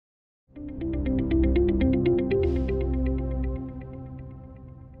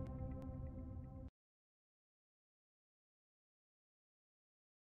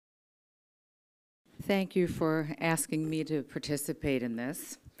Thank you for asking me to participate in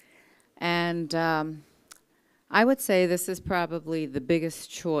this. And I would say this is probably the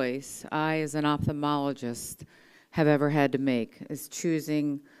biggest choice I, as an ophthalmologist, have ever had to make, is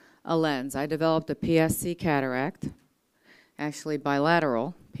choosing a lens. I developed a PSC cataract, actually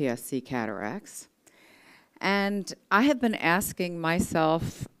bilateral PSC cataracts. And I have been asking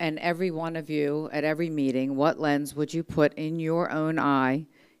myself and every one of you at every meeting, what lens would you put in your own eye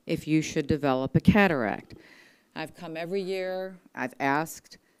if you should develop a cataract? I've come every year, I've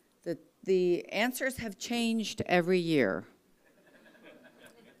asked. The answers have changed every year.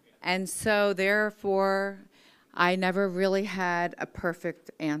 And so therefore, I never really had a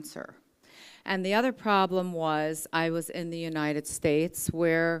perfect answer. And the other problem was I was in the United States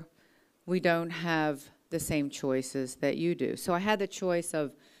where we don't have the same choices that you do. So I had the choice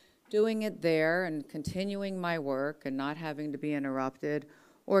of doing it there and continuing my work and not having to be interrupted,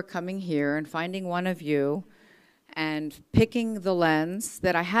 or coming here and finding one of you and picking the lens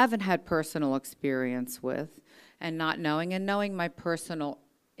that I haven't had personal experience with and not knowing, and knowing my personal,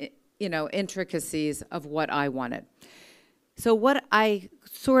 intricacies of what I wanted. So what I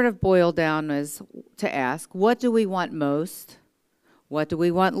sort of boiled down is to ask, what do we want most? What do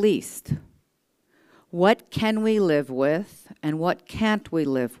we want least? What can we live with and what can't we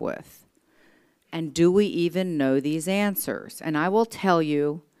live with? And do we even know these answers? And I will tell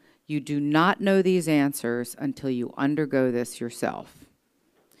you, you do not know these answers until you undergo this yourself.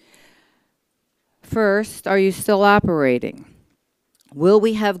 First, are you still operating? Will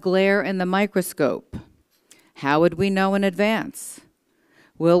we have glare in the microscope? How would we know in advance?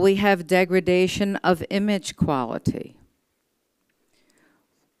 Will we have degradation of image quality?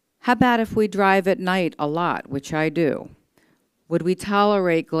 How about if we drive at night a lot, which I do? Would we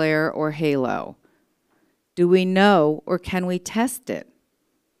tolerate glare or halo? Do we know or can we test it?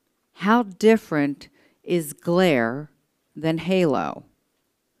 How different is glare than halo?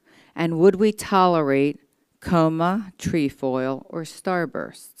 And would we tolerate coma, trefoil, or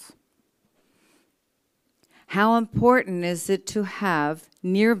starbursts? How important is it to have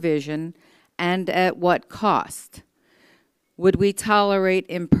near vision, and at what cost? Would we tolerate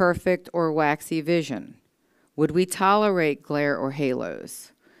imperfect or waxy vision? Would we tolerate glare or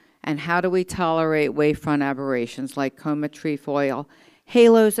halos? And how do we tolerate wavefront aberrations like coma, trefoil,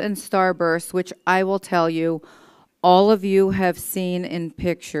 halos, and starbursts, which I will tell you, all of you have seen in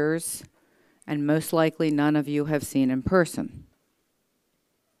pictures, and most likely none of you have seen in person.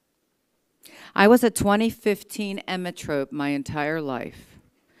 I was a 2015 emmetrope my entire life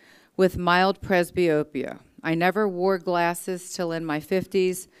with mild presbyopia. I never wore glasses till in my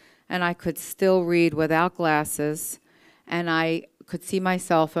 50s, and I could still read without glasses, and I could see my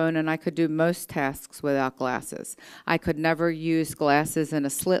cell phone, and I could do most tasks without glasses. I could never use glasses in a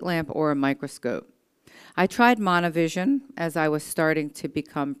slit lamp or a microscope. I tried monovision as I was starting to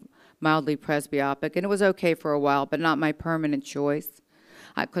become mildly presbyopic, and it was okay for a while, but not my permanent choice,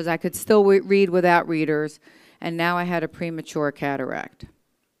 because I could still read without readers, and now I had a premature cataract.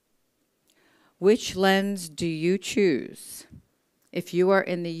 Which lens do you choose if you are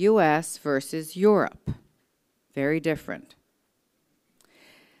in the US versus Europe? Very different.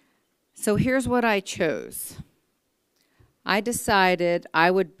 So here's what I chose. I decided I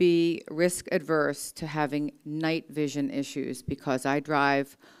would be risk adverse to having night vision issues because I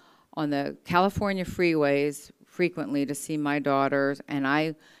drive on the California freeways frequently to see my daughters, and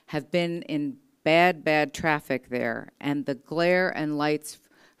I have been in bad traffic there, and the glare and lights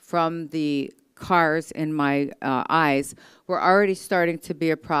from the cars in my eyes were already starting to be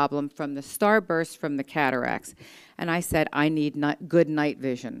a problem from the starburst from the cataracts. And I said, I need good night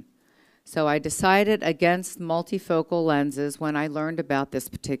vision. So I decided against multifocal lenses when I learned about this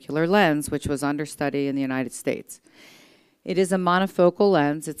particular lens, which was under study in the United States. It is a monofocal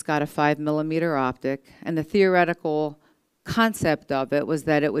lens. It's got a 5mm optic, and the theoretical concept of it was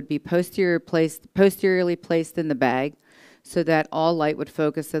that it would be posteriorly placed in the bag so that all light would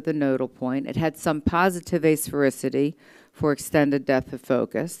focus at the nodal point. It had some positive asphericity for extended depth of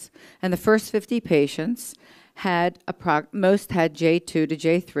focus, and the first 50 patients most had J2 to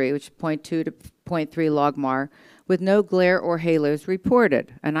J3, which is 0.2 to 0.3 logmar, with no glare or halos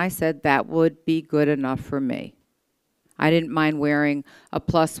reported. And I said that would be good enough for me. I didn't mind wearing a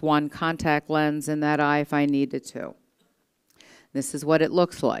 +1 contact lens in that eye if I needed to. This is what it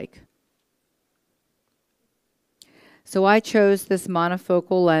looks like. So I chose this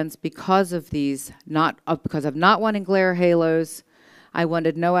monofocal lens because of because of not wanting glare halos. I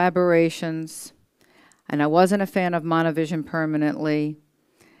wanted no aberrations, and I wasn't a fan of monovision permanently.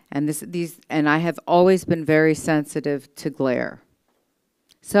 And I have always been very sensitive to glare.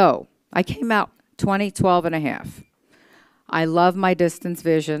 So I came out 20, 12 and a half. I love my distance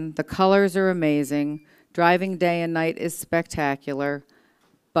vision. The colors are amazing. Driving day and night is spectacular.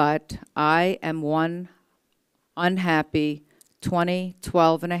 But I am one unhappy 20,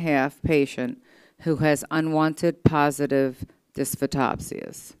 12 and a half patient who has unwanted positive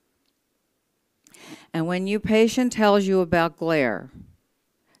dysphotopsias. And when your patient tells you about glare,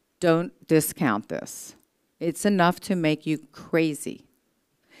 don't discount this. It's enough to make you crazy.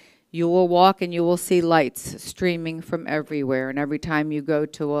 You will walk and you will see lights streaming from everywhere, and every time you go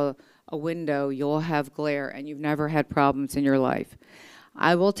to a window, you'll have glare, and you've never had problems in your life.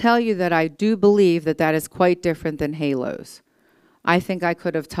 I will tell you that I do believe that that is quite different than halos. I think I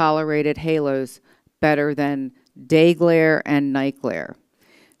could have tolerated halos better than day glare and night glare.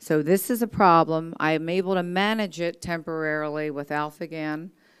 So this is a problem. I am able to manage it temporarily with Alphagan,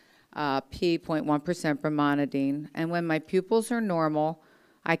 P 0.1% brimonidine, and when my pupils are normal,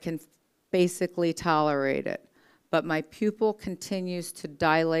 I can basically tolerate it. But my pupil continues to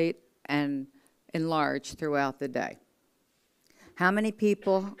dilate and enlarge throughout the day. How many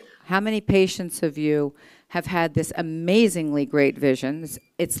patients of you have had this amazingly great vision?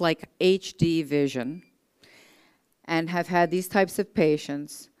 It's like HD vision, and have had these types of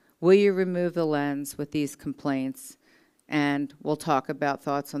patients. Will you remove the lens with these complaints? And we'll talk about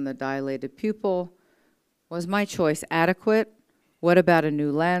thoughts on the dilated pupil. Was my choice adequate? What about a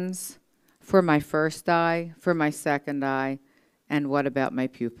new lens for my first eye, for my second eye, and what about my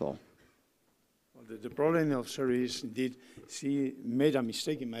pupil? Well, the problem of Sheri is indeed she made a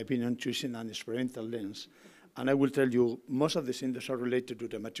mistake, in my opinion, choosing an experimental lens. And I will tell you, most of the symptoms are related to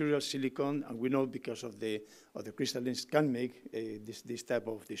the material silicone, and we know because of the crystal lens can make this type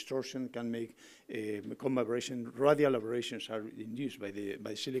of distortion, can make comb aberration. Radial aberrations are induced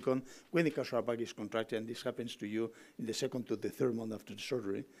by silicone when the causal bag is contracted, and this happens to you in the second to the third month after the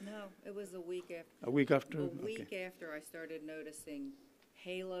surgery. No, it was a week after. A week after? A week after I started noticing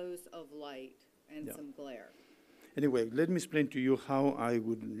halos of light and some glare. Anyway, let me explain to you how I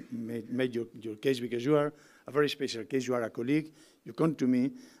would make your case, because you are a very special case. You are a colleague, you come to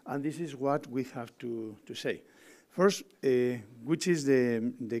me, and this is what we have to say. First, which is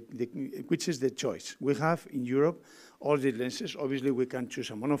the choice? We have in Europe all the lenses. Obviously, we can choose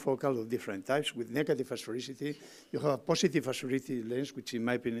a monofocal of different types with negative phosphorescence. You have a positive phosphorescence lens, which in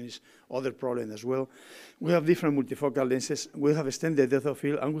my opinion is other problem as well. We have different multifocal lenses. We have extended depth of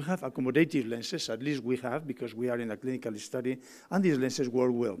field, and we have accommodative lenses, at least we have, because we are in a clinical study, and these lenses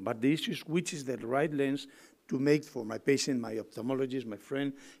work well. But the issue is which is the right lens to make for my patient, my ophthalmologist, my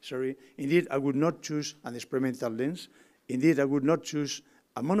friend, Sheri. Indeed, I would not choose an experimental lens. Indeed, I would not choose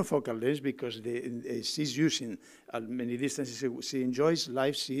a monofocal lens because she's using many distances. She enjoys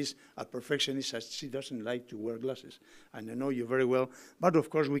life. She is a perfectionist. She doesn't like to wear glasses. And I know you very well. But of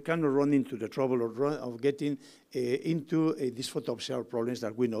course, we cannot run into the trouble of getting into these photopsial problems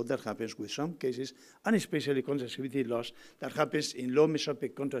that we know that happens with some cases, and especially contrast sensitivity loss that happens in low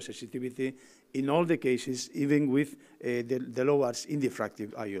mesopic contrast sensitivity in all the cases, even with the low arts in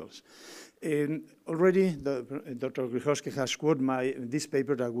diffractive IOLs. Already, Dr. Grybowski has quoted this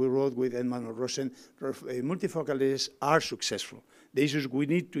paper that we wrote with Edmund Rosen. Multifocal lenses are successful. The issue is we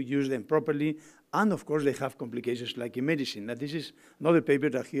need to use them properly, and of course they have complications like in medicine. Now, this is another paper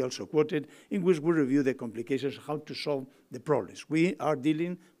that he also quoted, in which we review the complications, how to solve the problems. We are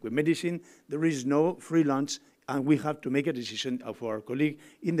dealing with medicine. There is no free lunch, and we have to make a decision of our colleague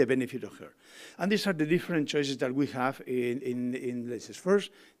in the benefit of her. And these are the different choices that we have in lenses.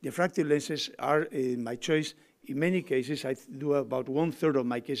 First, diffractive lenses are my choice. In many cases, I do about 1/3 of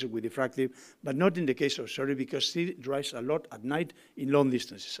my cases with diffractive, but not in the case of Sheri, because she drives a lot at night in long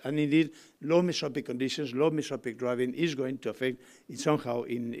distances. And indeed, low mesopic conditions, low mesopic driving is going to affect it somehow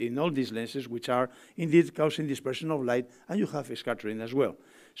in all these lenses, which are indeed causing dispersion of light, and you have scattering as well.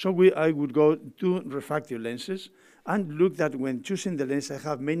 So I would go to refractive lenses and look that when choosing the lens, I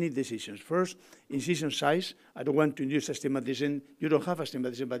have many decisions. First, incision size. I don't want to induce astigmatism. You don't have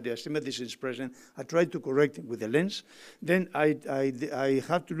astigmatism, but the astigmatism is present. I try to correct it with the lens. Then I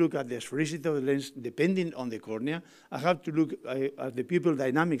have to look at the sphericity of the lens depending on the cornea. I have to look at the pupil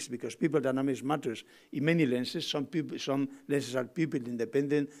dynamics, because pupil dynamics matters in many lenses. Some lenses are pupil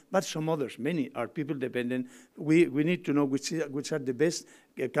independent, but some others, many, are pupil dependent. We need to know which are the best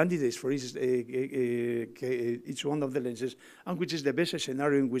candidates for each one of the lenses, and which is the best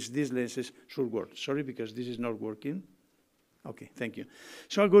scenario in which these lenses should work. Sorry, because this is not working. Okay, thank you.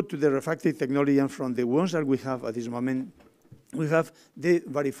 So I'll go to the refractive technology, and from the ones that we have at this moment, we have the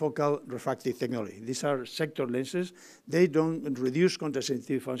varifocal refractive technology. These are sector lenses. They don't reduce contrast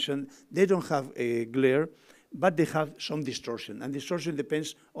sensitivity function. They don't have a glare. but they have some distortion, and distortion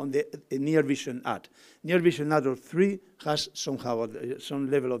depends on the near vision add. Near vision add of 3 has somehow some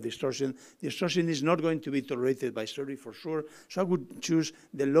level of distortion. Distortion is not going to be tolerated by surgery for sure, so I would choose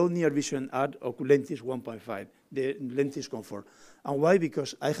the low near vision add oculentis 1.5, the lentis comfort. And why?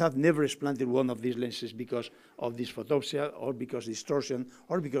 Because I have never explanted one of these lenses because of dysphotopsia or because distortion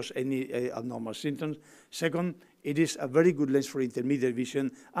or because any abnormal symptoms. Second, it is a very good lens for intermediate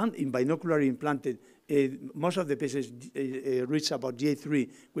vision, and in binocular implanted, most of the patients reach about GA3,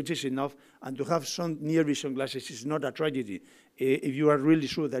 which is enough, and to have some near vision glasses is not a tragedy. If you are really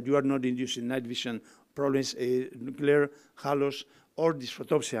sure that you are not inducing night vision problems, glare, halos, or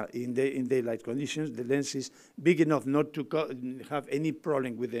dysphotopsia in daylight conditions, the lens is big enough not to have any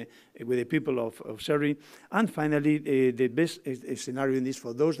problem with the people of surgery. And finally, the best scenario in this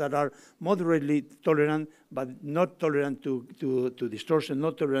for those that are moderately tolerant, but not tolerant to distortion,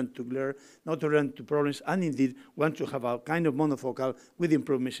 not tolerant to glare, not tolerant to problems, and indeed want to have a kind of monofocal with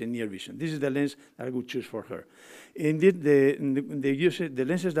improvements in near vision. This is the lens that I would choose for her. Indeed, the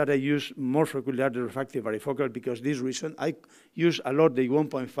lenses that I use more frequently are the refractive varifocal because this reason I use a lot the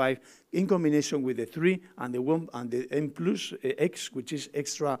 1.5 in combination with the 3 and the M plus X, which is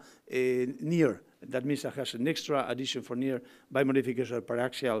extra near. That means it has an extra addition for near by modification of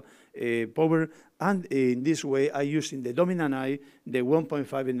paraxial power. And in this way, I use in the dominant eye the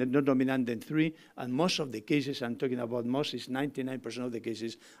 1.5 in the non-dominant, then 3. And most of the cases, I'm talking about most, is 99% of the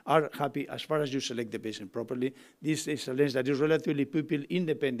cases are happy as far as you select the patient properly. This is a lens that is relatively pupil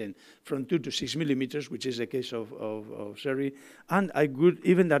independent from 2 to 6 millimeters, which is the case of Sheri. And I could,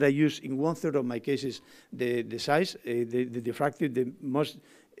 even that I use in 1/3 of my cases the size, the diffractive, the most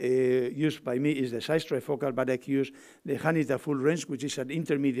used by me is the size trifocal, but I use the Hanita full range, which is an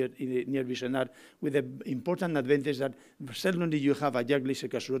intermediate in near vision art, with the important advantage that certainly you have a JAK laser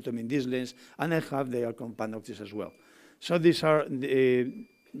capsulotomy in this lens, and I have the Alcon panoptics as well. So these are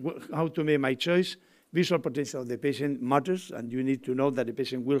how to make my choice. Visual potential of the patient matters, and you need to know that the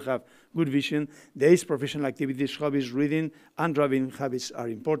patient will have good vision. The age, professional activities, hobbies, reading, and driving habits are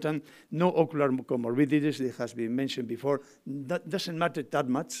important. No ocular comorbidities, it has been mentioned before. That doesn't matter that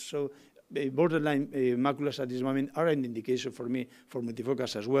much, so borderline maculas at this moment are an indication for me for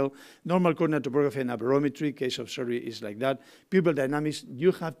multifocals as well. Normal corneal topography and aberrometry, case of Sheri is like that. Pupil dynamics,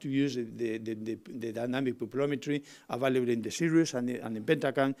 you have to use the dynamic pupillometry available in the Sirius and in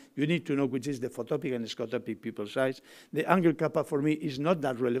Pentacam. You need to know which is the photopic and scotopic pupil size. The angle kappa for me is not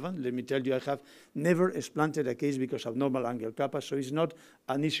that relevant. Let me tell you, I have never explanted a case because of normal angle kappa, so it's not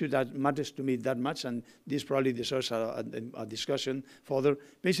an issue that matters to me that much, and this probably deserves a discussion further.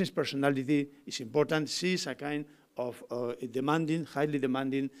 Patient's personality is important. She is a kind of demanding, highly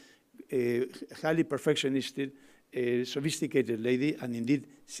demanding, highly perfectionistic, sophisticated lady, and indeed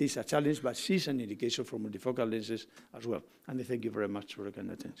she's a challenge, but she's an indication for multifocal lenses as well. And I thank you very much for your kind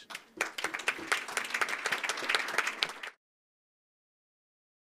attention.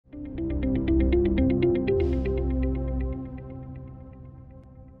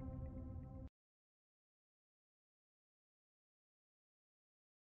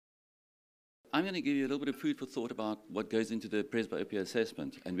 I'm going to give you a little bit of food for thought about what goes into the presbyopia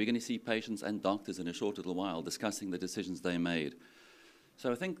assessment, and we're going to see patients and doctors in a short little while discussing the decisions they made.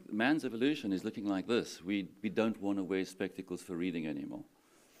 So I think man's evolution is looking like this. We don't want to wear spectacles for reading anymore.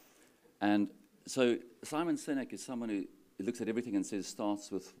 And so Simon Sinek is someone who looks at everything and says starts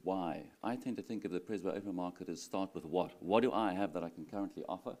with why. I tend to think of the presbyopia market as start with what. What do I have that I can currently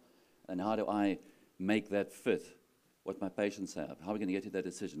offer, and how do I make that fit what my patients have? How are we going to get to that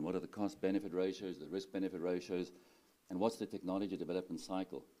decision? What are the cost-benefit ratios, the risk-benefit ratios, and what's the technology development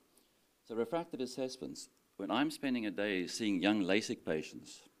cycle? So refractive assessments, when I'm spending a day seeing young LASIK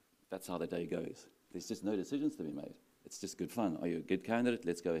patients, that's how the day goes. There's just no decisions to be made. It's just good fun. Are you a good candidate?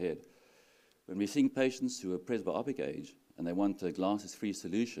 Let's go ahead. When we're seeing patients who are presbyopic age and they want a glasses-free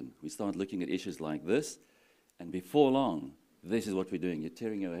solution, we start looking at issues like this, and before long, this is what we're doing. You're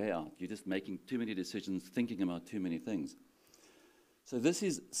tearing your hair out. You're just making too many decisions, thinking about too many things. So this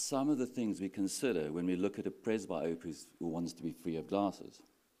is some of the things we consider when we look at a presbyope who wants to be free of glasses.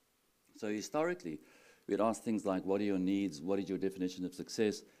 So historically, we'd ask things like, what are your needs? What is your definition of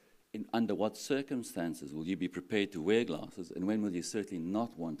success? Under what circumstances will you be prepared to wear glasses? And when will you certainly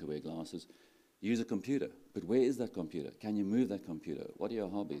not want to wear glasses? Use a computer. But where is that computer? Can you move that computer? What are your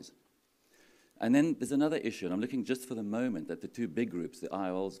hobbies? And then there's another issue, and I'm looking just for the moment at the two big groups, the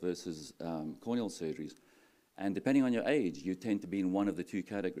IOLs versus corneal surgeries. And depending on your age, you tend to be in one of the two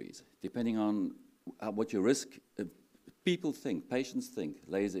categories. Depending on what your risk, people think, patients think,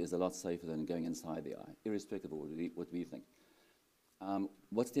 laser is a lot safer than going inside the eye, irrespective of what we think.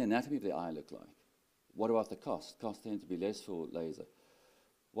 What's the anatomy of the eye look like? What about the cost? Costs tend to be less for laser.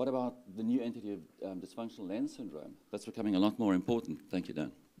 What about the new entity of dysfunctional lens syndrome? That's becoming a lot more important. Thank you,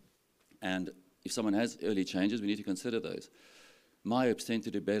 Dan. And if someone has early changes, we need to consider those. Myopes tend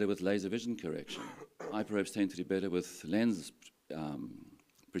to do better with laser vision correction. Hyperopes tend to do better with lens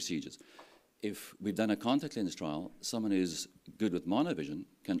procedures. If we've done a contact lens trial, someone who's good with monovision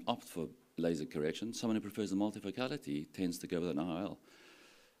can opt for laser correction. Someone who prefers the multifocality tends to go with an IOL.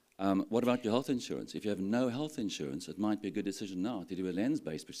 What about your health insurance? If you have no health insurance, it might be a good decision now to do a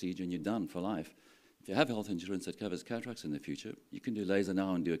lens-based procedure and you're done for life. If you have health insurance that covers cataracts in the future, you can do laser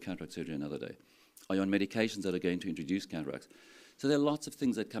now and do a cataract surgery another day. Are you on medications that are going to introduce cataracts? So there are lots of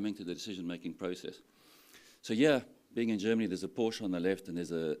things that come into the decision-making process. So yeah, being in Germany, there's a Porsche on the left and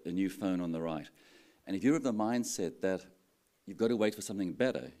there's a new phone on the right. And if you're of the mindset that you've got to wait for something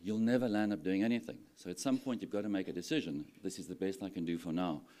better, you'll never land up doing anything. So at some point, you've got to make a decision. This is the best I can do for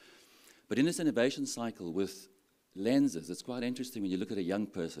now. But in this innovation cycle with lenses, it's quite interesting when you look at a young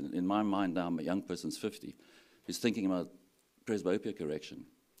person. In my mind now, a young person's 50, who's thinking about presbyopia correction,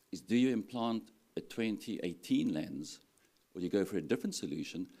 is do you implant a 2018 lens, or you go for a different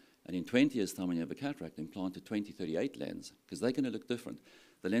solution, and in 20 years' time when you have a cataract, implant a 2038 lens, because they're going to look different.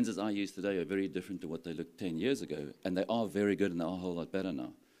 The lenses I use today are very different to what they looked 10 years ago, and they are very good and they are a whole lot better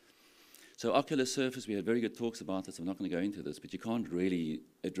now. So ocular surface, we had very good talks about this. I'm not going to go into this, but you can't really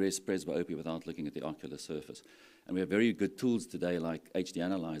address presbyopia without looking at the ocular surface. And we have very good tools today like HD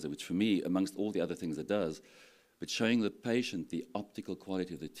Analyzer, which for me, amongst all the other things it does, but showing the patient the optical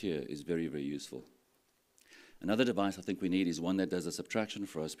quality of the tear is very, very useful. Another device I think we need is one that does a subtraction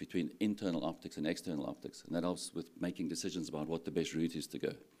for us between internal optics and external optics, and that helps with making decisions about what the best route is to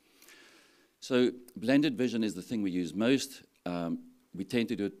go. So blended vision is the thing we use most. We tend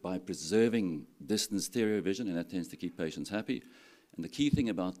to do it by preserving distant stereo vision, and that tends to keep patients happy. And the key thing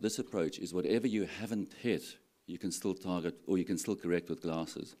about this approach is whatever you haven't hit, you can still target or you can still correct with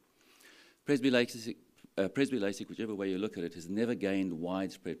glasses. Presby-LASIK, whichever way you look at it, has never gained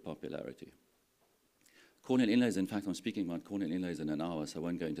widespread popularity. Corneal inlays, in fact, I'm speaking about corneal inlays in an hour, so I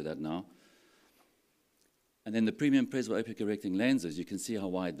won't go into that now. And then the premium presbyopia correcting lenses, you can see how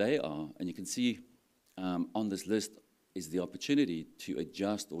wide they are, and you can see on this list is the opportunity to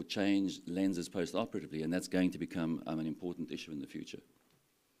adjust or change lenses post-operatively, and that's going to become an important issue in the future.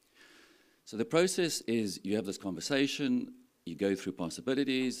 So the process is you have this conversation, you go through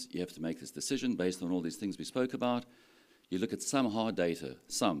possibilities, you have to make this decision based on all these things we spoke about. You look at some hard data,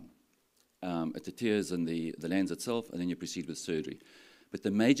 at the tears and the lens itself, and then you proceed with surgery. But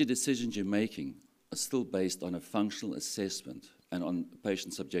the major decisions you're making are still based on a functional assessment and on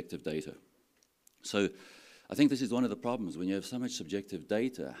patient subjective data. So I think this is one of the problems. When you have so much subjective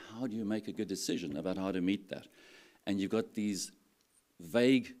data, how do you make a good decision about how to meet that? And you've got these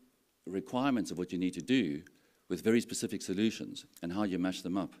vague requirements of what you need to do with very specific solutions and how you match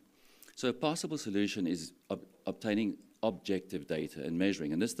them up. So a possible solution is obtaining objective data and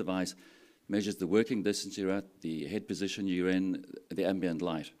measuring. And this device measures the working distance you're at, the head position you're in, the ambient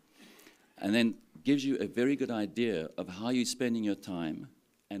light, and then gives you a very good idea of how you're spending your time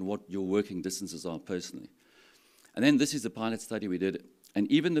and what your working distances are personally. And then this is the pilot study we did, and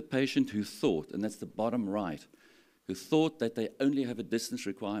even the patient who thought, and that's the bottom right, who thought that they only have a distance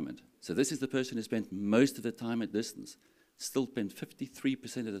requirement. So this is the person who spent most of the time at distance, still spent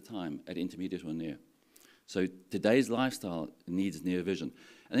 53% of the time at intermediate or near. So today's lifestyle needs near vision.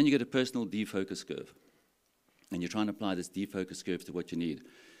 And then you get a personal defocus curve. And you're trying to apply this defocus curve to what you need.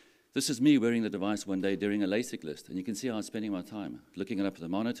 This is me wearing the device one day during a LASIK list. And you can see how I'm spending my time, looking up at the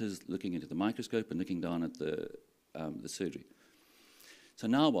monitors, looking into the microscope, and looking down at the surgery. So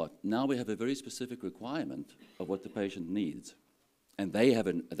now what? Now we have a very specific requirement of what the patient needs. And they have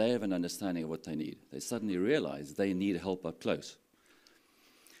an understanding of what they need. They suddenly realize they need help up close.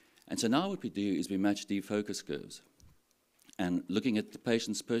 And so now what we do is we match defocus curves. And looking at the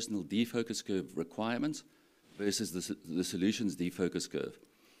patient's personal defocus curve requirements versus the solution's defocus curve.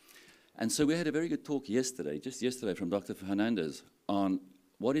 And so we had a very good talk yesterday, just yesterday, from Dr. Fernandez on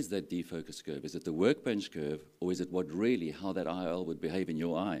what is that defocus curve? Is it the workbench curve, or is it how that IOL would behave in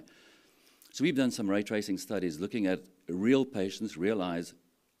your eye? So we've done some ray tracing studies looking at real patients, realize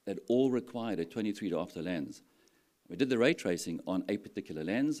that all required a 23 diopter lens. We did the ray tracing on a particular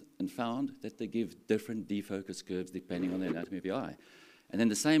lens and found that they give different defocus curves depending on the anatomy of your eye. And then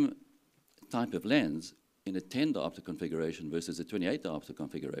the same type of lens in a 10 diopter configuration versus a 28 diopter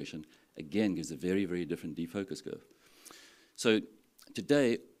configuration, again, gives a very, very different defocus curve. So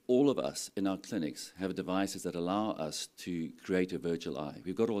today, all of us in our clinics have devices that allow us to create a virtual eye.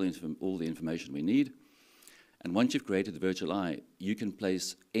 We've got all the information we need, And once you've created the virtual eye, you can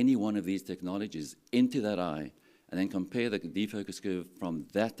place any one of these technologies into that eye and then compare the defocus curve from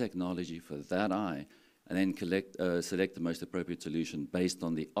that technology for that eye, and then select the most appropriate solution based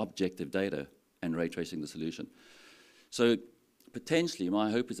on the objective data and ray tracing the solution. So potentially,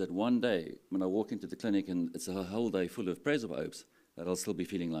 my hope is that one day, when I walk into the clinic and it's a whole day full of presbyopes, that I'll still be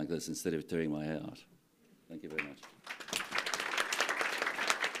feeling like this instead of tearing my hair out. Thank you very much.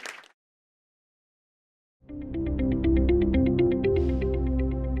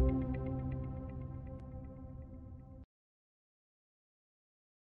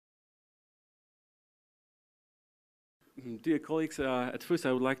 Dear colleagues, at first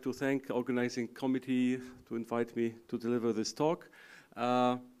I would like to thank the organizing committee to invite me to deliver this talk.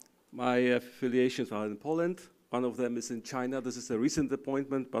 My affiliations are in Poland. One of them is in China. This is a recent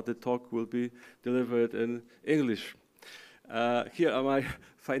appointment, but the talk will be delivered in English. Here are my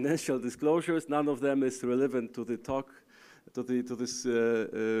financial disclosures. None of them is relevant to the talk, to this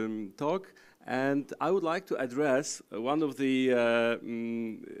talk. And I would like to address one of the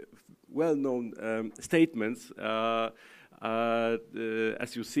well-known statements,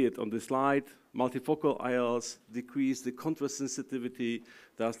 as you see it on the slide. Multifocal IOLs decrease the contrast sensitivity,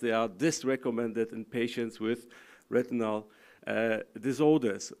 thus they are disrecommended in patients with retinal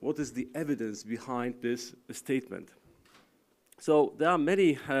disorders. What is the evidence behind this statement? So there are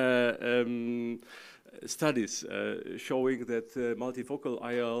many studies showing that multifocal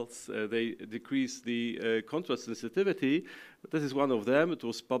IOLs, they decrease the contrast sensitivity. This is one of them. It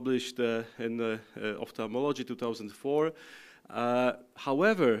was published in Ophthalmology 2004.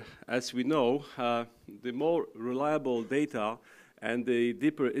 However, as we know, the more reliable data and the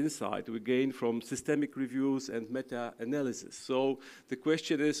deeper insight we gain from systemic reviews and meta-analysis. So the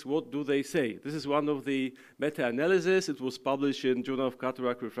question is, what do they say? This is one of the meta-analysis. It was published in Journal of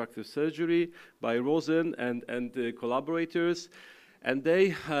Cataract Refractive Surgery by Rosen and collaborators. And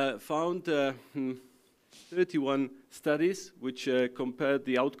they found 31 studies which compared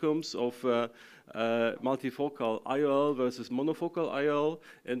the outcomes of multifocal IOL versus monofocal IOL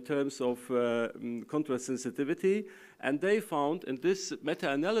in terms of contrast sensitivity. And they found in this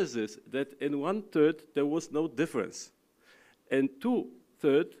meta-analysis that in 1/3 there was no difference. In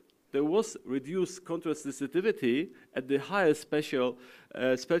 2/3 there was reduced contrast sensitivity at the highest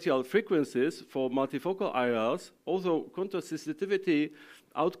spatial frequencies for multifocal IOLs, although contrast sensitivity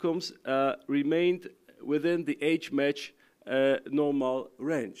outcomes remained within the age-match normal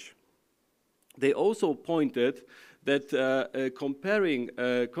range. They also pointed that comparing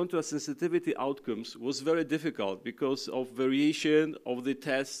contrast sensitivity outcomes was very difficult because of variation of the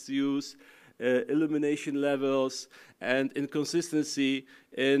tests used, illumination levels, and inconsistency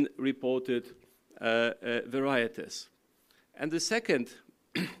in reported varieties. And the second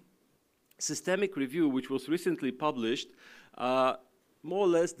systemic review, which was recently published, more or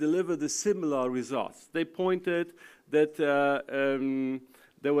less delivered the similar results. They pointed that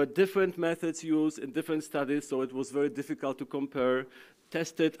there were different methods used in different studies, so it was very difficult to compare,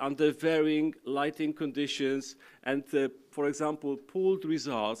 tested under varying lighting conditions, and for example, pooled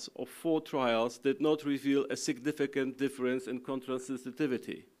results of 4 trials did not reveal a significant difference in contrast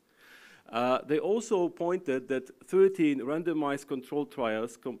sensitivity. They also pointed that 13 randomized controlled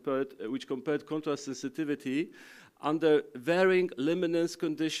trials which compared contrast sensitivity under varying luminance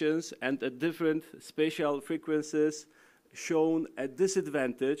conditions and at different spatial frequencies shown a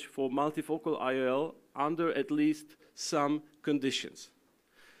disadvantage for multifocal IOL under at least some conditions.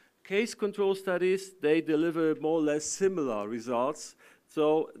 Case control studies, they deliver more or less similar results.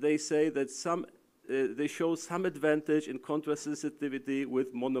 So they say that they show some advantage in contrast sensitivity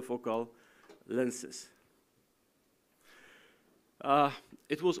with monofocal lenses.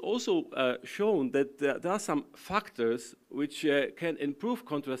 It was also shown that there are some factors which can improve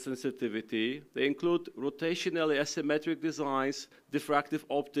contrast sensitivity. They include rotationally asymmetric designs, diffractive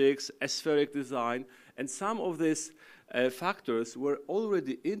optics, aspheric design, and some of these factors were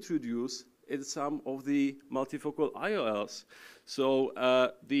already introduced in some of the multifocal IOLs. So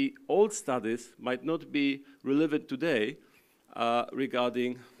the old studies might not be relevant today,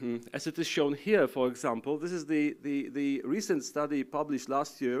 regarding, as it is shown here, for example, this is the recent study published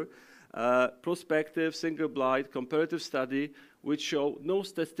last year, prospective, single-blind, comparative study, which show no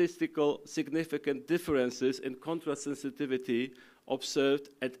statistical significant differences in contrast sensitivity observed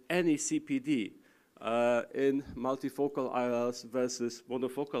at any CPD in multifocal IOLs versus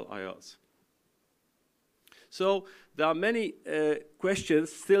monofocal IOLs. So there are many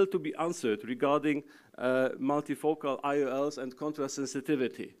questions still to be answered regarding multifocal IOLs and contrast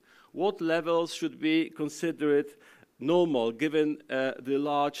sensitivity. What levels should be considered normal given the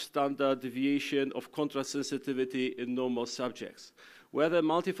large standard deviation of contrast sensitivity in normal subjects. Whether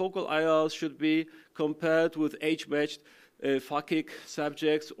multifocal IOLs should be compared with age-matched phakic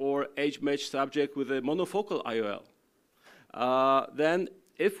subjects or age-matched subject with a monofocal IOL. Then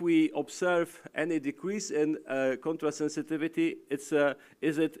if we observe any decrease in contrast sensitivity, is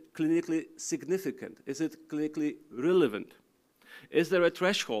it clinically significant? Is it clinically relevant? Is there a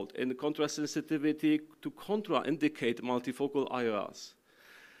threshold in contrast sensitivity to contraindicate multifocal IOLs?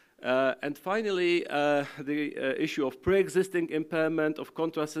 And finally, the issue of pre-existing impairment of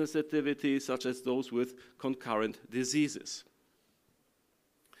contrast sensitivity, such as those with concurrent diseases.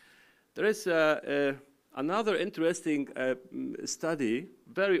 There is another interesting study,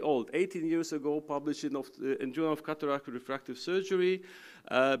 very old, 18 years ago, published in Journal of Cataract and Refractive Surgery,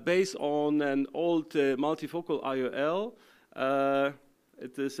 based on an old multifocal IOL.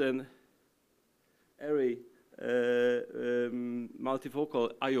 It is an Array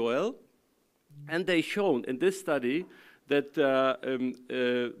multifocal IOL, and they shown in this study that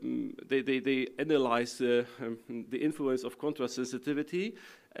they analyzed the influence of contrast sensitivity.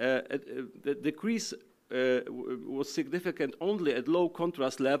 The decrease was significant only at low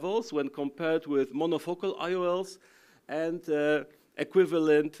contrast levels when compared with monofocal IOLs, and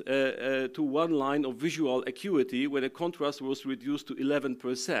equivalent to 1 line of visual acuity when the contrast was reduced to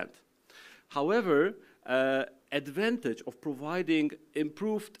 11%. However, advantage of providing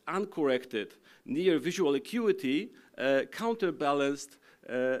improved uncorrected near visual acuity counterbalanced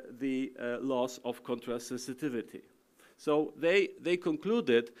the loss of contrast sensitivity. So they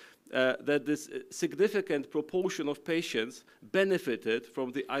concluded that this significant proportion of patients benefited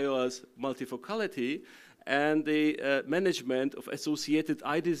from the IOL's multifocality, and the management of associated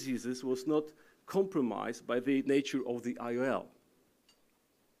eye diseases was not compromised by the nature of the IOL.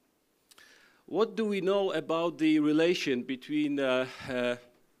 What do we know about the relation between,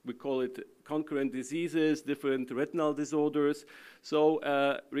 we call it concurrent diseases, different retinal disorders? So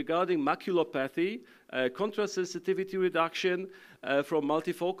regarding maculopathy, contrast sensitivity reduction from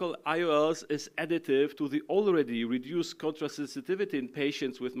multifocal IOLs is additive to the already reduced contrast sensitivity in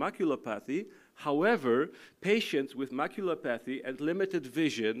patients with maculopathy. However, patients with maculopathy and limited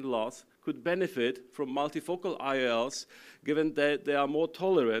vision loss could benefit from multifocal IOLs, given that they are more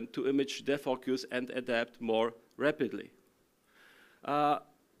tolerant to image defocus and adapt more rapidly.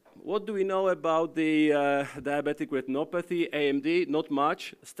 What do we know about the diabetic retinopathy, AMD? Not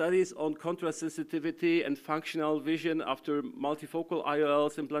much. Studies on contrast sensitivity and functional vision after multifocal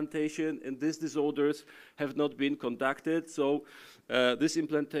IOLs implantation in these disorders have not been conducted, so this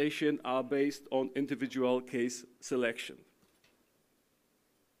implantation are based on individual case selection.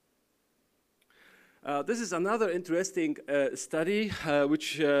 This is another interesting study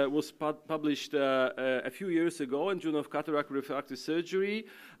which was published a few years ago in Journal of Cataract and Refractive Surgery.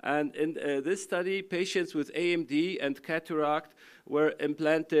 And in this study, patients with AMD and cataract were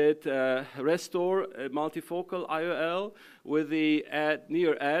implanted Restore multifocal IOL with the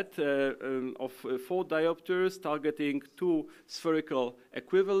near add of 4 diopters targeting 2 spherical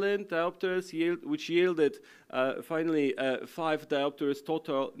equivalent diopters, which yielded finally 5 diopters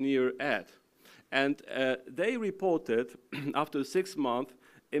total near add. And they reported, after 6 months,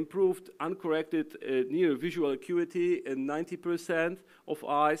 improved uncorrected near visual acuity in 90% of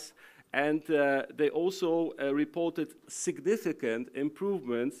eyes, and they also reported significant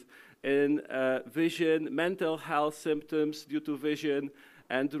improvements in vision, mental health symptoms due to vision,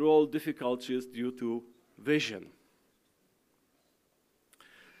 and role difficulties due to vision.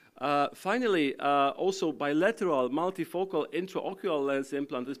 Finally, also bilateral multifocal intraocular lens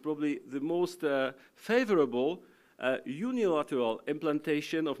implant is probably the most favorable. Unilateral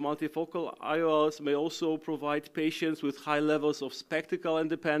implantation of multifocal IOLs may also provide patients with high levels of spectacle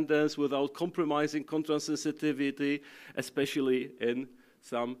independence without compromising contrast sensitivity, especially in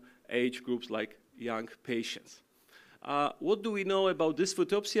some age groups like young patients. What do we know about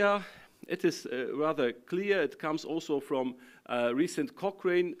dysphotopsia? It is rather clear. It comes also from a recent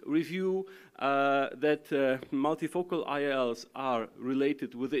Cochrane review that multifocal IOLs are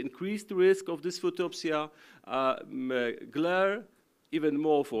related with the increased risk of dysphotopsia, glare, even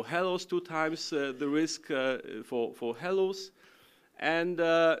more for halos, 2 times the risk for halos. And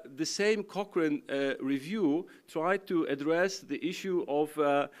the same Cochrane review tried to address the issue of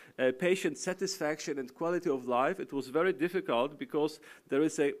patient satisfaction and quality of life. It was very difficult because there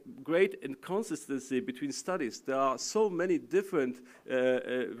is a great inconsistency between studies. There are so many different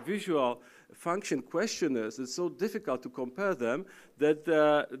visual function questionnaires. It's so difficult to compare them that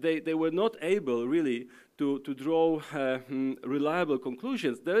they were not able really to draw reliable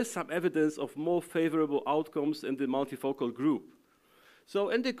conclusions, there is some evidence of more favorable outcomes in the multifocal group. So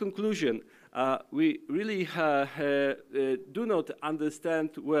in the conclusion, we really do not understand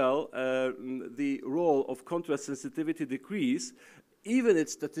well the role of contrast sensitivity decrease. Even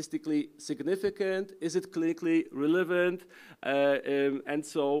it's statistically significant, is it clinically relevant? And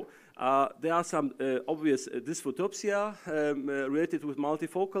so there are some obvious dysphotopsia related with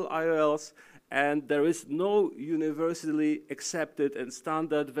multifocal IOLs, and there is no universally accepted and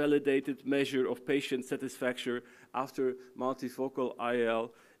standard validated measure of patient satisfaction after multifocal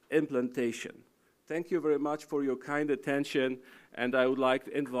IOL implantation. Thank you very much for your kind attention, and I would like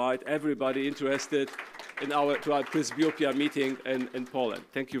to invite everybody interested to our Presbyopia meeting in Poland.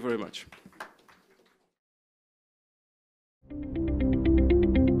 Thank you very much.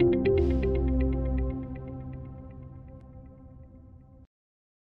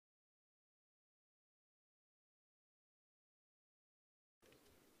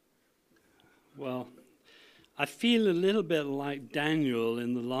 Well, I feel a little bit like Daniel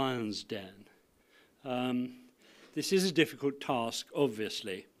in the lion's den. This is a difficult task,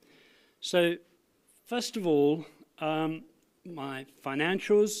 obviously. So, first of all, my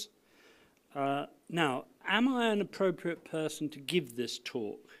financials. Now, am I an appropriate person to give this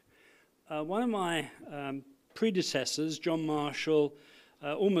talk? One of my predecessors, John Marshall,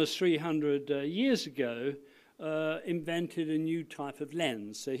 almost 300 years ago, invented a new type of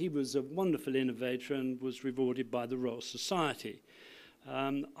lens. So he was a wonderful innovator and was rewarded by the Royal Society.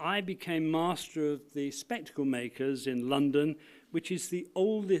 I became master of the spectacle makers in London, which is the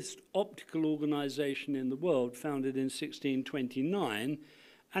oldest optical organization in the world, founded in 1629.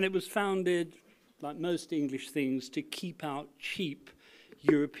 And it was founded, like most English things, to keep out cheap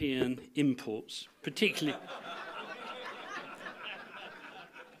European imports, particularly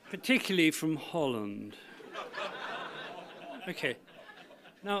from Holland. Okay.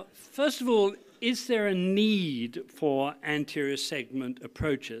 Now, first of all, is there a need for anterior segment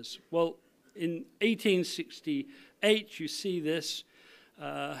approaches? Well, in 1868, you see this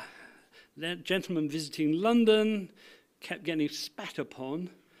gentleman visiting London, kept getting spat upon,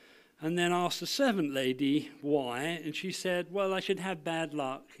 and then asked a servant lady why, and she said, well, I should have bad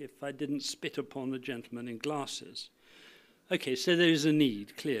luck if I didn't spit upon a gentleman in glasses. Okay, so there's a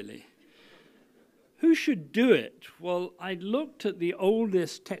need, clearly. Who should do it? Well, I looked at the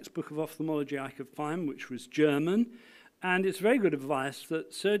oldest textbook of ophthalmology I could find, which was German, and it's very good advice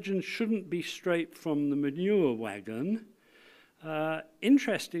that surgeons shouldn't be straight from the manure wagon.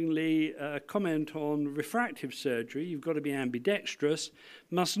 Interestingly, a comment on refractive surgery, you've got to be ambidextrous,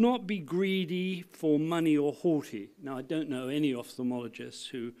 must not be greedy for money or haughty. Now, I don't know any ophthalmologists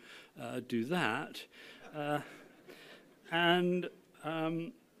who do that.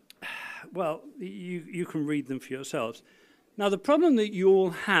 Well, you can read them for yourselves. Now, the problem that you all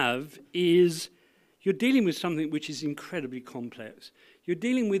have is you're dealing with something which is incredibly complex. You're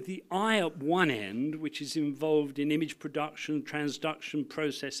dealing with the eye at one end, which is involved in image production, transduction,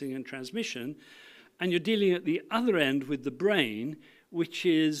 processing, and transmission, and you're dealing at the other end with the brain, which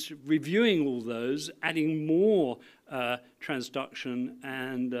is reviewing all those, adding more transduction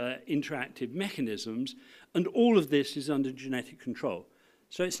and interactive mechanisms, and all of this is under genetic control.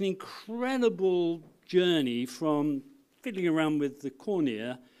 So it's an incredible journey from fiddling around with the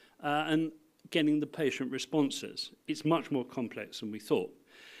cornea and getting the patient responses. It's much more complex than we thought.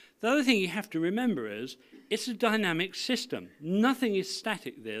 The other thing you have to remember is it's a dynamic system. Nothing is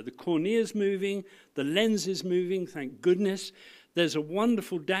static there. The cornea is moving, the lens is moving, thank goodness. There's a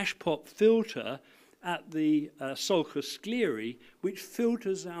wonderful dashpot filter at the sulcus sclerae, which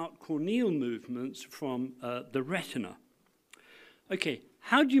filters out corneal movements from the retina. Okay,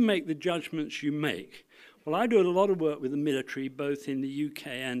 how do you make the judgments you make? Well, I do a lot of work with the military, both in the UK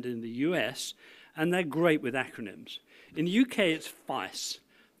and in the US, and they're great with acronyms. In the UK, it's FICE,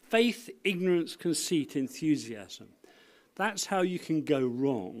 faith, ignorance, conceit, enthusiasm. That's how you can go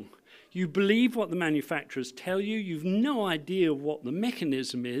wrong. You believe what the manufacturers tell you, you've no idea what the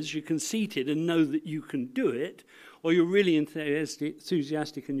mechanism is, you're conceited and know that you can do it, or you're really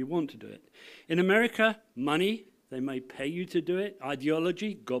enthusiastic and you want to do it. In America, money, they may pay you to do it.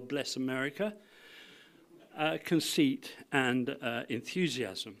 Ideology, God bless America. Conceit and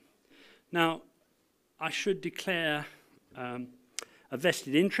enthusiasm. Now, I should declare a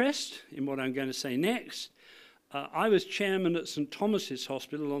vested interest in what I'm going to say next. I was chairman at St Thomas's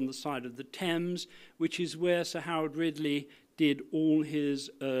Hospital on the side of the Thames, which is where Sir Howard Ridley did all his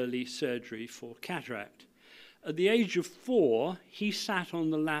early surgery for cataract. At the age of 4, he sat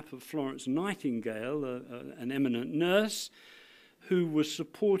on the lap of Florence Nightingale, an eminent nurse, who was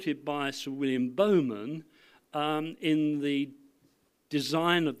supported by Sir William Bowman, in the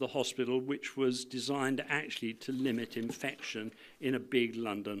design of the hospital, which was designed actually to limit infection in a big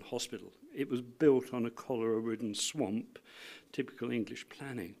London hospital. It was built on a cholera-ridden swamp, typical English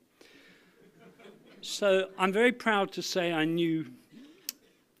planning. So I'm very proud to say I knew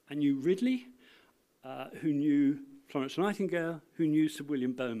Ridley, who knew Florence Nightingale, who knew Sir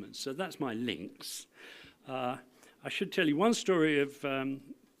William Bowman. So that's my links. I should tell you one story of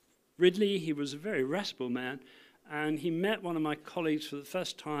Ridley. He was a very irascible man, and he met one of my colleagues for the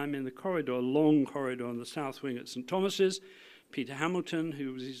first time in the corridor, long corridor on the south wing at St. Thomas's, Peter Hamilton,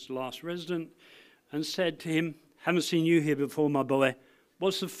 who was his last resident, and said to him, "Haven't seen you here before, my boy.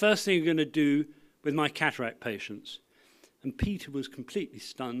 What's the first thing you're going to do with my cataract patients?" And Peter was completely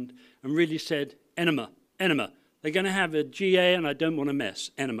stunned and really said, "Enema, enema. They're going to have a GA and I don't want to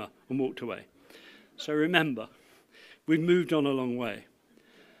mess. Enema," and walked away. So remember, we've moved on a long way.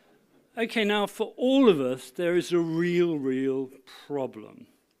 Okay, now for all of us, there is a real problem.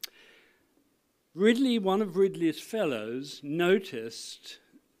 Ridley, one of Ridley's fellows, noticed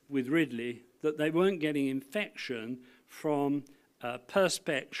with Ridley that they weren't getting infection from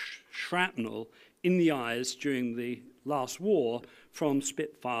perspex shrapnel in the eyes during the last war from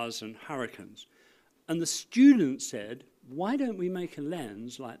Spitfires and Hurricanes. And the student said, "Why don't we make a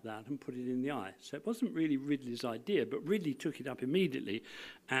lens like that and put it in the eye?" So it wasn't really Ridley's idea, but Ridley took it up immediately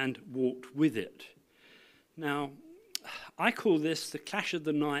and walked with it. Now, I call this the clash of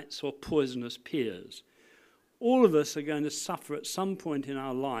the knights or poisonous peers. All of us are going to suffer at some point in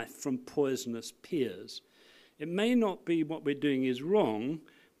our life from poisonous peers. It may not be what we're doing is wrong,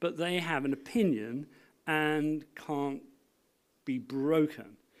 but they have an opinion and can't be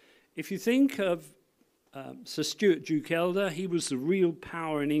broken. If you think of Sir Stuart Duke Elder, he was the real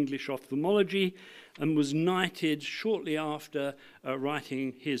power in English ophthalmology and was knighted shortly after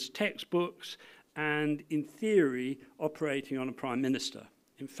writing his textbooks and, in theory, operating on a prime minister.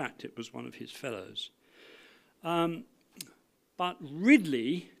 In fact, it was one of his fellows. But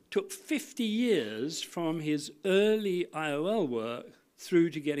Ridley took 50 years from his early IOL work through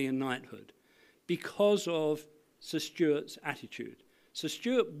to getting a knighthood because of Sir Stuart's attitude. Sir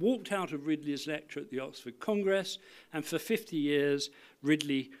Stuart walked out of Ridley's lecture at the Oxford Congress, and for 50 years,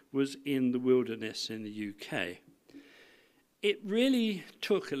 Ridley was in the wilderness in the UK. It really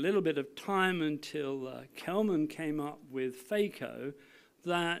took a little bit of time until Kelman came up with phaco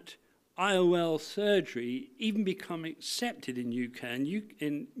that IOL surgery even become accepted in UK, and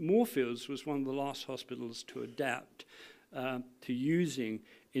in Moorfields was one of the last hospitals to adapt to using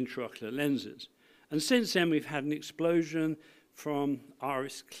intraocular lenses. And since then, we've had an explosion from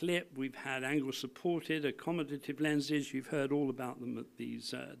iris clip. We've had angle-supported accommodative lenses. You've heard all about them at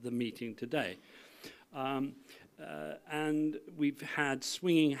the meeting today. And we've had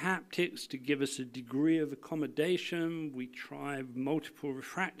swinging haptics to give us a degree of accommodation. We tried multiple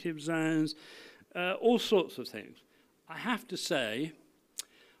refractive zones, all sorts of things. I have to say,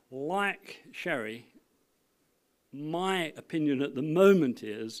 like Sheri, my opinion at the moment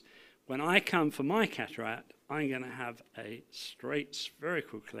is when I come for my cataract, I'm going to have a straight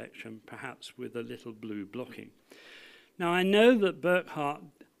spherical collection, perhaps with a little blue blocking. Now, I know that Burkhardt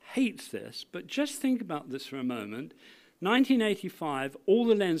hates this, but just think about this for a moment. 1985, all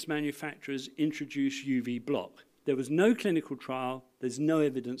the lens manufacturers introduced UV block. There was no clinical trial. There's no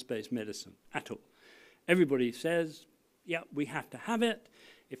evidence-based medicine at all. Everybody says, yeah, we have to have it.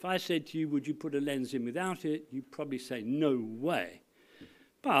 If I said to you, would you put a lens in without it? You'd probably say, no way.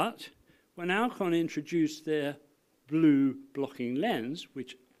 But when Alcon introduced their blue blocking lens,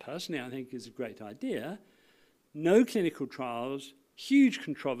 which personally I think is a great idea, no clinical trials, huge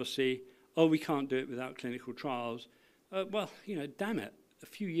controversy. Oh, we can't do it without clinical trials. Well, you know, damn it. A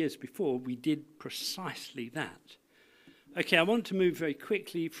few years before, we did precisely that. Okay, I want to move very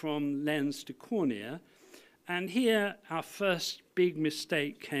quickly from lens to cornea. And here, our first big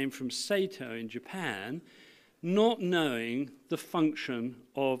mistake came from Sato in Japan, not knowing the function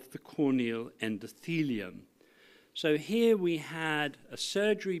of the corneal endothelium. So here we had a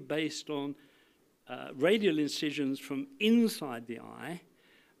surgery based on radial incisions from inside the eye,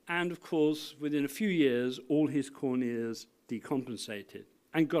 and of course, within a few years, all his corneas decompensated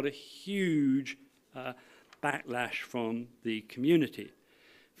and got a huge backlash from the community.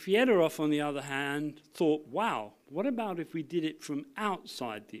 Fedorov, on the other hand, thought, wow, what about if we did it from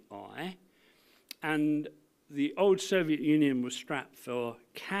outside the eye? And the old Soviet Union was strapped for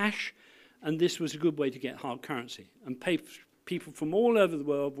cash, and this was a good way to get hard currency. And people from all over the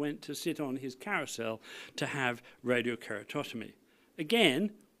world went to sit on his carousel to have radiokeratotomy.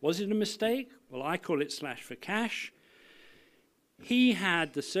 Again, was it a mistake? Well, I call it slash for cash. He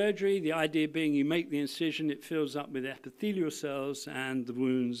had the surgery, the idea being you make the incision, it fills up with epithelial cells and the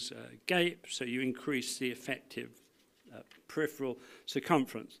wounds gape, so you increase the effective peripheral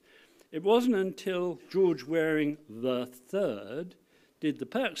circumference. It wasn't until George Waring III did the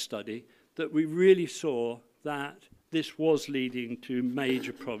PERC study that we really saw that this was leading to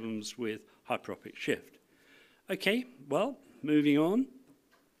major problems with hyperopic shift. Okay, well, moving on.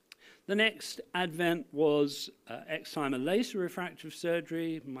 The next advent was excimer laser refractive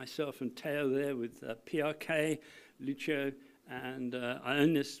surgery, myself and Teo there with PRK, Lucio and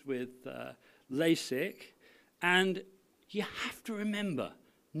Ionis with LASIK. And you have to remember,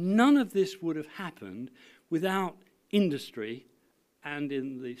 none of this would have happened without industry, and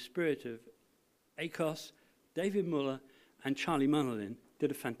in the spirit of ACOS, David Muller and Charlie Munnerlin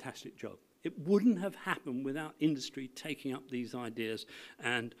did a fantastic job. It wouldn't have happened without industry taking up these ideas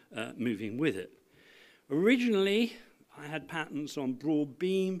and moving with it. Originally, I had patents on broad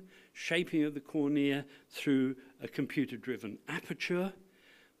beam, shaping of the cornea through a computer-driven aperture,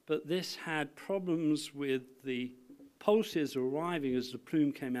 but this had problems with the pulses arriving as the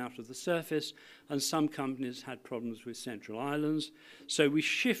plume came out of the surface, and some companies had problems with central islands. So we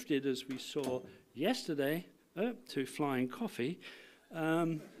shifted, as we saw yesterday, to flying coffee,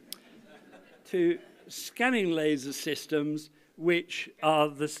 to scanning laser systems, which are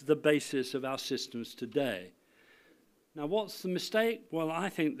the basis of our systems today. Now, what's the mistake? Well, I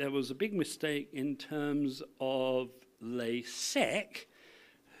think there was a big mistake in terms of LASIK.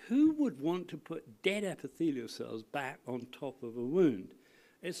 Who would want to put dead epithelial cells back on top of a wound?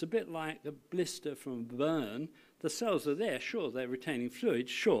 It's a bit like a blister from a burn. The cells are there, sure, they're retaining fluid,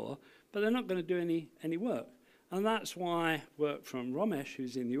 sure, but they're not going to do any work. And that's why work from Ramesh,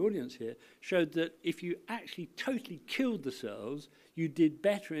 who's in the audience here, showed that if you actually totally killed the cells, you did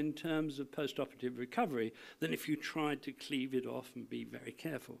better in terms of postoperative recovery than if you tried to cleave it off and be very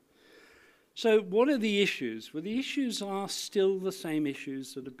careful. So what are the issues? Well, the issues are still the same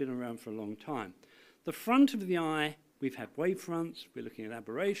issues that have been around for a long time. The front of the eye, we've had wavefronts, we're looking at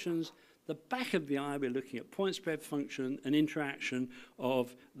aberrations. The back of the eye, we're looking at point spread function and interaction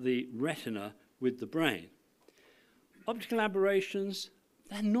of the retina with the brain. Optical aberrations,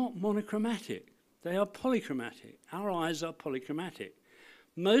 they're not monochromatic. They are polychromatic. Our eyes are polychromatic.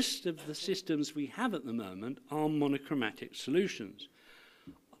 Most of the systems we have at the moment are monochromatic solutions.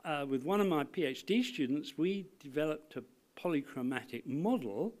 With one of my PhD students, we developed a polychromatic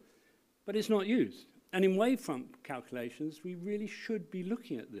model, but it's not used. And in wavefront calculations, we really should be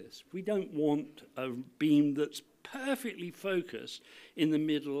looking at this. We don't want a beam that's perfectly focused in the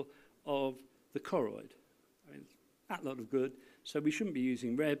middle of the choroid. I mean, that lot of good. So we shouldn't be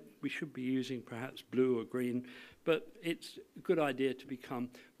using red. We should be using perhaps blue or green. But it's a good idea to become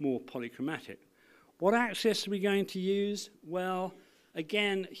more polychromatic. What axis are we going to use? Well,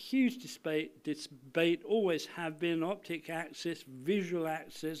 again, huge debate, always have been, optic axis, visual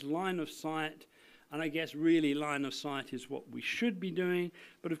axis, line of sight, and I guess really line of sight is what we should be doing,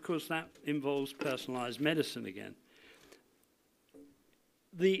 but of course that involves personalized medicine again.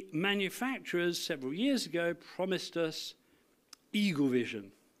 The manufacturers several years ago promised us eagle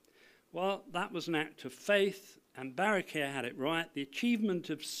vision. Well, that was an act of faith, and Barricare had it right. The achievement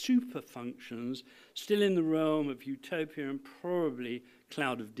of super functions still in the realm of utopia and probably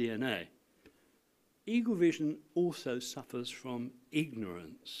cloud of DNA. Eagle vision also suffers from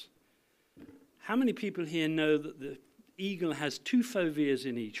ignorance. How many people here know that the eagle has 2 foveas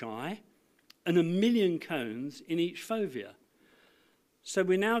in each eye and 1 million cones in each fovea? So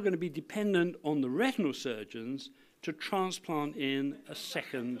we're now going to be dependent on the retinal surgeons to transplant in a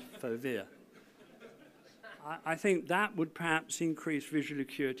second fovea. I think that would perhaps increase visual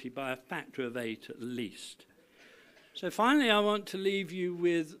acuity by a factor of 8 at least. So finally, I want to leave you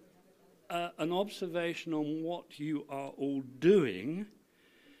with an observation on what you are all doing.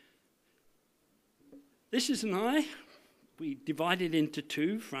 This is an eye. We divide it into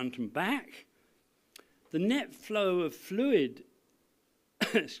 2, front and back. The net flow of fluid,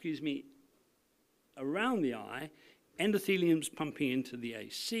 excuse me, around the eye, endothelium's pumping into the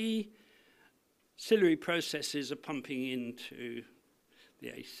AC, ciliary processes are pumping into the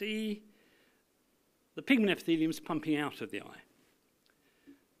AC, the pigment epithelium is pumping out of the eye.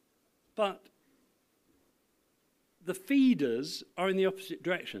 But the feeders are in the opposite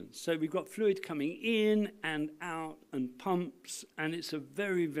direction. So we've got fluid coming in and out and pumps, and it's a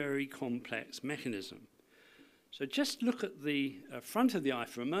very, very complex mechanism. So just look at the front of the eye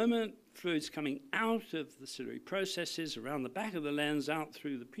for a moment. Fluid's coming out of the ciliary processes, around the back of the lens, out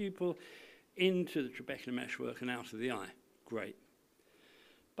through the pupil, into the trabecular meshwork and out of the eye. Great.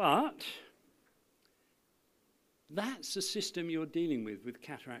 But That's the system you're dealing with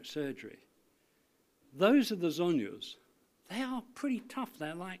cataract surgery. Those are the zonias. They are pretty tough.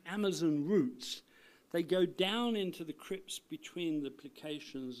 They're like Amazon roots. They go down into the crypts between the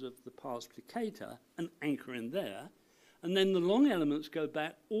plications of the pars plicator and anchor in there. And then the long elements go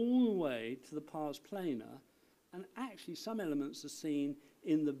back all the way to the pars plana. And actually, some elements are seen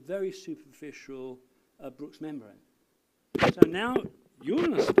in the very superficial Brooks membrane. So now you're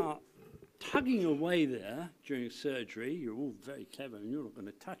going to start tugging away there during surgery. You're all very clever and you're not going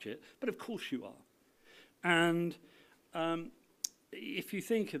to touch it, but of course you are. And if you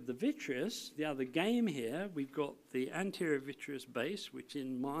think of the vitreous, the other game here, we've got the anterior vitreous base, which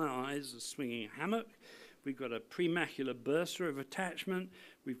in my eyes is a swinging hammock. We've got a premacular bursa of attachment.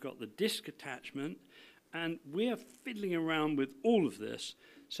 We've got the disc attachment. And we are fiddling around with all of this,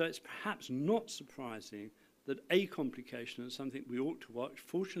 so it's perhaps not surprising that a complication and something we ought to watch,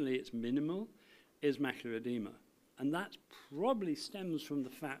 fortunately it's minimal, is macular edema. And that probably stems from the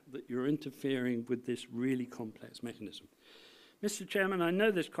fact that you're interfering with this really complex mechanism. Mr. Chairman, I know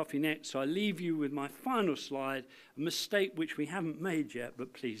there's coffee next, so I leave you with my final slide, a mistake which we haven't made yet,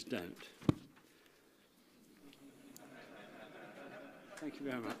 but please don't. Thank you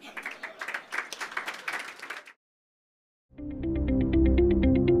very much.